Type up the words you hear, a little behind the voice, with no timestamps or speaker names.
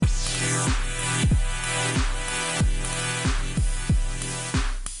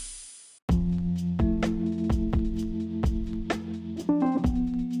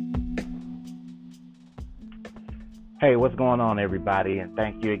Hey, what's going on, everybody? And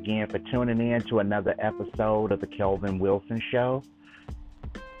thank you again for tuning in to another episode of the Kelvin Wilson Show.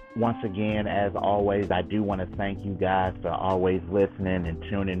 Once again, as always, I do want to thank you guys for always listening and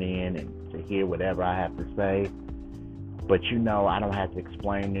tuning in and to hear whatever I have to say. But you know, I don't have to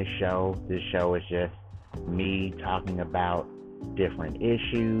explain this show. This show is just me talking about different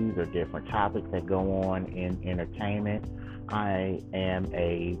issues or different topics that go on in entertainment. I am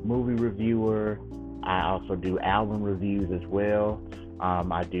a movie reviewer. I also do album reviews as well.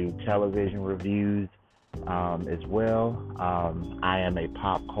 I do television reviews as well. I am a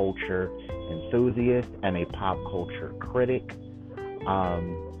pop culture enthusiast and a pop culture critic.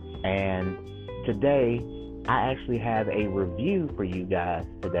 And today, I actually have a review for you guys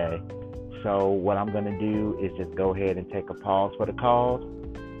today. So what I'm going to do is just go ahead and take a pause for the cause,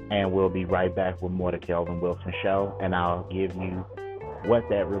 and we'll be right back with more of the Kelvin Wilson Show, and I'll give you what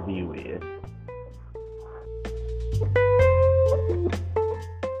that review is.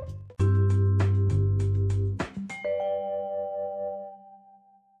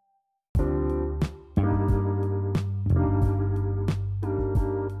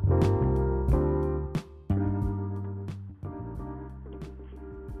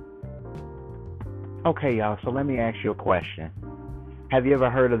 Okay, y'all, so let me ask you a question. Have you ever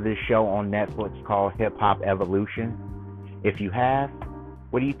heard of this show on Netflix called Hip Hop Evolution? If you have,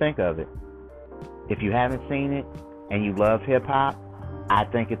 what do you think of it? If you haven't seen it and you love hip hop, I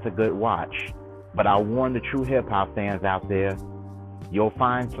think it's a good watch. But I'll warn the true hip hop fans out there, you'll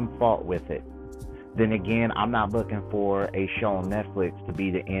find some fault with it. Then again, I'm not looking for a show on Netflix to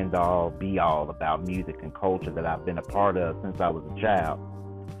be the end all be all about music and culture that I've been a part of since I was a child.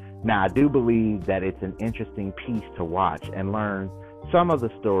 Now, I do believe that it's an interesting piece to watch and learn some of the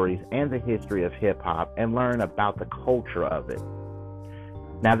stories and the history of hip-hop and learn about the culture of it.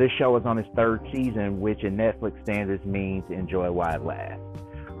 Now, this show is on its third season, which in Netflix standards means enjoy while it lasts.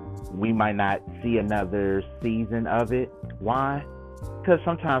 We might not see another season of it. Why? Because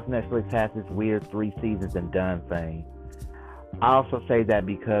sometimes Netflix has this weird 3 seasons and done thing. I also say that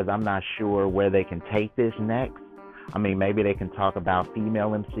because I'm not sure where they can take this next. I mean, maybe they can talk about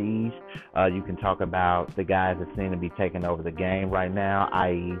female MCs. You can talk about the guys that seem to be taking over the game right now,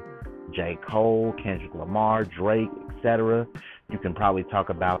 i.e. J. Cole, Kendrick Lamar, Drake, etc. You can probably talk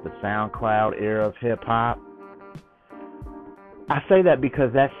about the SoundCloud era of hip-hop. I say that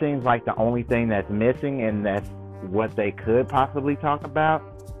because that seems like the only thing that's missing, and that's what they could possibly talk about.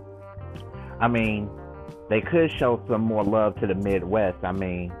 I mean, they could show some more love to the Midwest. I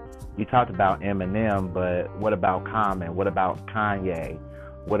mean, you talked about Eminem, but what about Common? What about Kanye?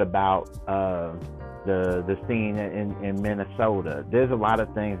 What about the scene in Minnesota? There's a lot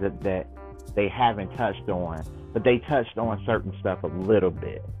of things that they haven't touched on, but they touched on certain stuff a little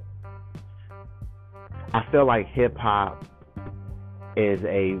bit. I feel like hip-hop is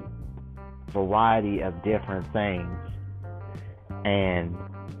a variety of different things, and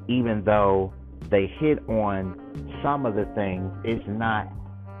even though they hit on some of the things, it's not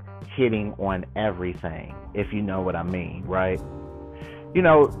hitting on everything, if you know what I mean, right? You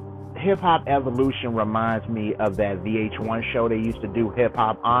know, Hip Hop Evolution reminds me of that VH1 show they used to do, Hip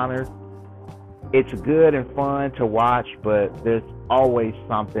Hop Honors. It's good and fun to watch, but there's always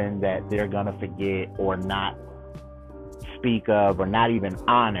something that they're gonna forget or not speak of or not even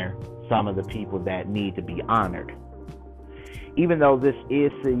honor some of the people that need to be honored. Even though this is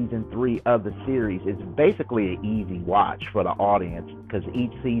season 3 of the series, it's basically an easy watch for the audience because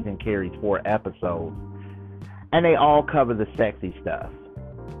each season carries 4 episodes and they all cover the sexy stuff.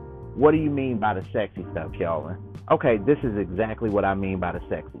 What do you mean by the sexy stuff, Kelvin? Okay, this is exactly what I mean by the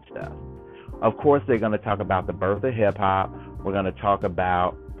sexy stuff. Of course, they're going to talk about the birth of hip-hop. We're going to talk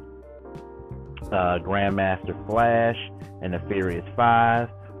about Grandmaster Flash and the Furious 5.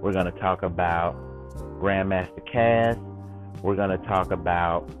 We're going to talk about Grandmaster Caz. We're going to talk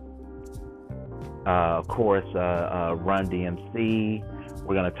about, of course, Run DMC.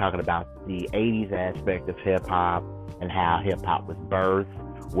 We're going to talk about the 80s aspect of hip-hop and how hip-hop was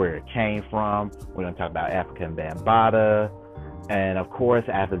birthed, where it came from. We're going to talk about African Bambaataa. And, of course,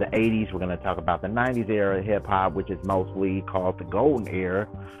 after the 80s, we're going to talk about the 90s era of hip-hop, which is mostly called the golden era.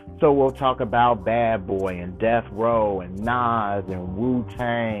 So we'll talk about Bad Boy and Death Row and Nas and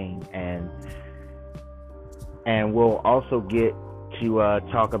Wu-Tang, and we'll also get to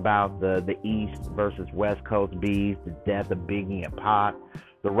talk about the East versus West Coast beef, the death of Biggie and Pac,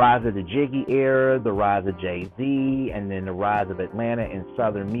 the rise of the Jiggy era, the rise of Jay-Z, and then the rise of Atlanta and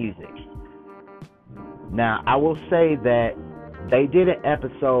Southern music. Now, I will say that they did an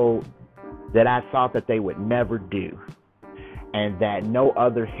episode that I thought that they would never do, and that no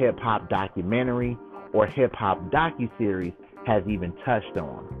other hip-hop documentary or hip hop docu-series has even touched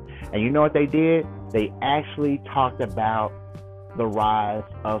on. And you know what they did? They actually talked about the rise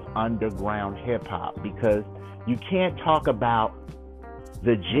of underground hip hop, because you can't talk about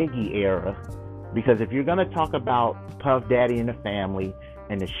the Jiggy era, because if you're going to talk about Puff Daddy and the Family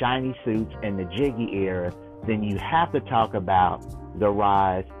and the shiny suits and the Jiggy era, then you have to talk about the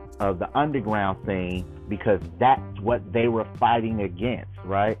rise of the underground scene, because that's what they were fighting against,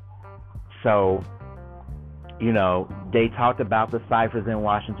 right? So, you know, they talked about the ciphers in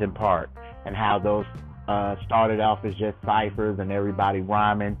Washington Park and how those started off as just ciphers and everybody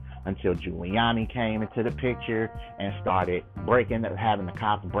rhyming, until Giuliani came into the picture and started having the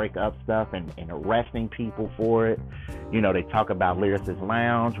cops break up stuff and arresting people for it. You know, they talk about Lyricist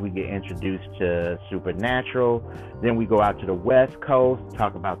Lounge. We get introduced to Supernatural. Then we go out to the West Coast,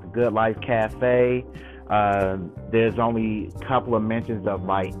 talk about the Good Life Cafe. There's only a couple of mentions of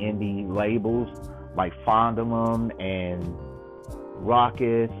like indie labels like Fondulum and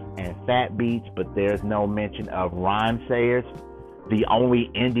Raucous and Fat Beats, but there's no mention of Rhymesayers, the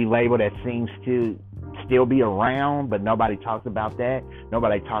only indie label that seems to still be around, but nobody talks about that.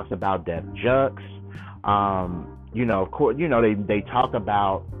 Nobody talks about Def Jux. You know, of course, you know, they talk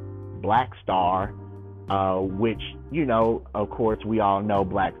about Black Star, which, you know, of course, we all know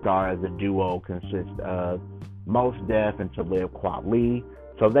Black Star as a duo consists of Mos Def and Talib Kweli,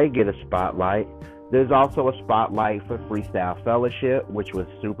 so they get a spotlight. There's also a spotlight for Freestyle Fellowship, which was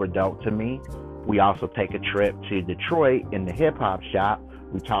super dope to me. We also take a trip to Detroit in the hip hop shop.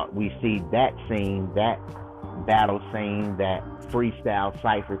 We see that scene, that battle scene, that freestyle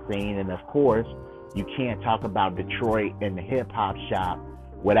cypher scene, and of course, you can't talk about Detroit in the hip hop shop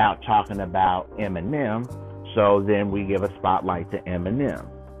without talking about Eminem. So then we give a spotlight to Eminem.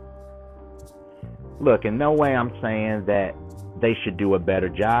 Look, in no way I'm saying that they should do a better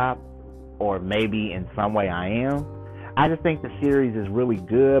job, or maybe in some way I am. I just think the series is really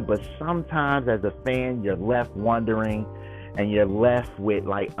good, but sometimes as a fan, you're left wondering, and you're left with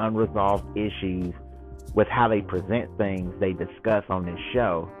like unresolved issues with how they present things they discuss on this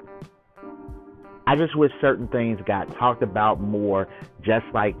show. I just wish certain things got talked about more, just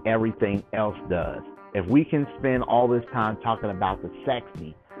like everything else does. If we can spend all this time talking about the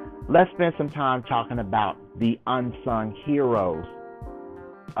sexy, let's spend some time talking about the unsung heroes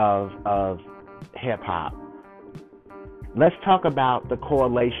of hip-hop. Let's talk about the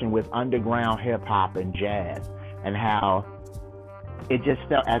correlation with underground hip-hop and jazz, and how it just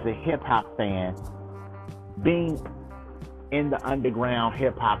felt, as a hip-hop fan, being in the underground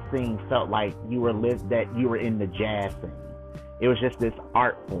hip-hop scene felt like you were in the jazz scene. It was just this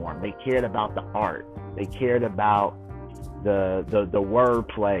art form. They cared about the art. They cared about the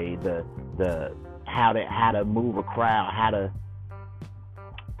wordplay, the how to move a crowd, how to,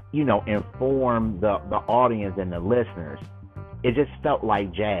 you know, inform the audience and the listeners. It just felt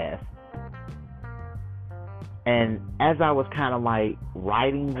like jazz. And as I was kind of like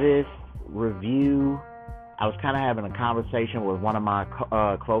writing this review, I was kind of having a conversation with one of my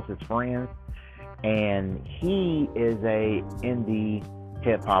closest friends, and he is a indie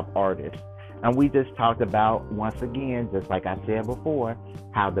hip hop artist. And we just talked about, once again, just like I said before,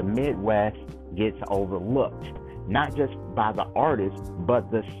 how the Midwest gets overlooked. Not just by the artist,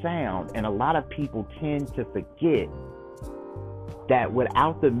 but the sound. And a lot of people tend to forget that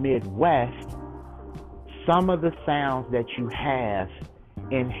without the Midwest, some of the sounds that you have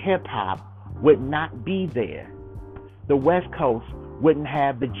in hip-hop would not be there. The West Coast wouldn't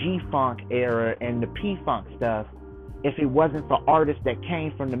have the G-Funk era and the P-Funk stuff if it wasn't for artists that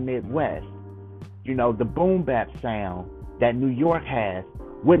came from the Midwest. You know, the boom bap sound that New York has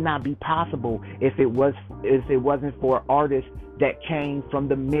would not be possible if it wasn't for artists that came from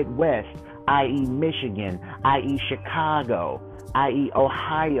the Midwest, i.e. Michigan, i.e. Chicago, i.e.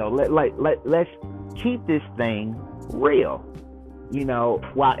 Ohio. Let's keep this thing real. You know,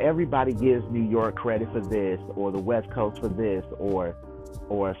 while everybody gives New York credit for this, or the West Coast for this, or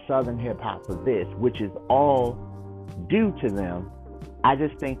Southern hip hop for this, which is all due to them, I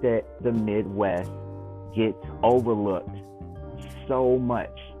just think that the Midwest gets overlooked so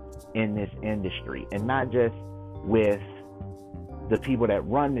much in this industry, and not just with the people that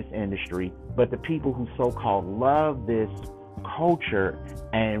run this industry, but the people who so-called love this culture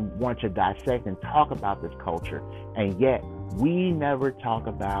and want to dissect and talk about this culture. And yet we never talk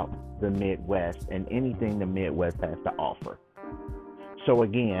about the Midwest and anything the Midwest has to offer. So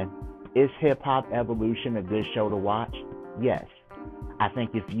again, is Hip Hop Evolution a good show to watch? Yes. I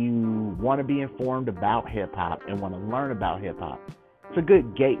think if you want to be informed about hip hop and want to learn about hip hop, it's a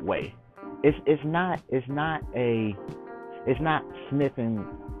good gateway. It's not sniffing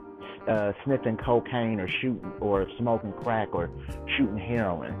sniffing cocaine or shooting or smoking crack or shooting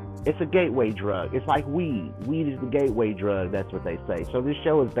heroin. It's a gateway drug. It's like weed. Weed is the gateway drug. That's what they say. So this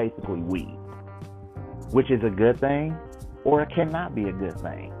show is basically weed, which is a good thing or it cannot be a good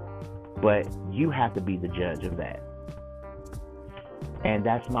thing. But you have to be the judge of that. And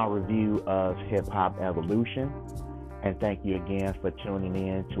that's my review of Hip Hop Evolution. And thank you again for tuning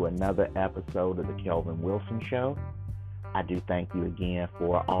in to another episode of the Kelvin Wilson Show. I do thank you again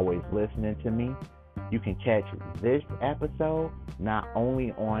for always listening to me. You can catch this episode not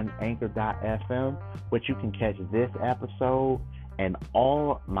only on Anchor.fm, but you can catch this episode and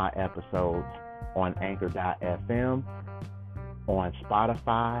all my episodes on Anchor.fm, on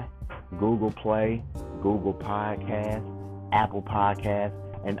Spotify, Google Play, Google Podcasts, Apple Podcasts,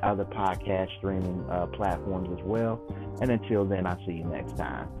 and other podcast streaming platforms as well. And until then, I'll see you next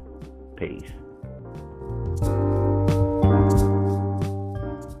time. Peace.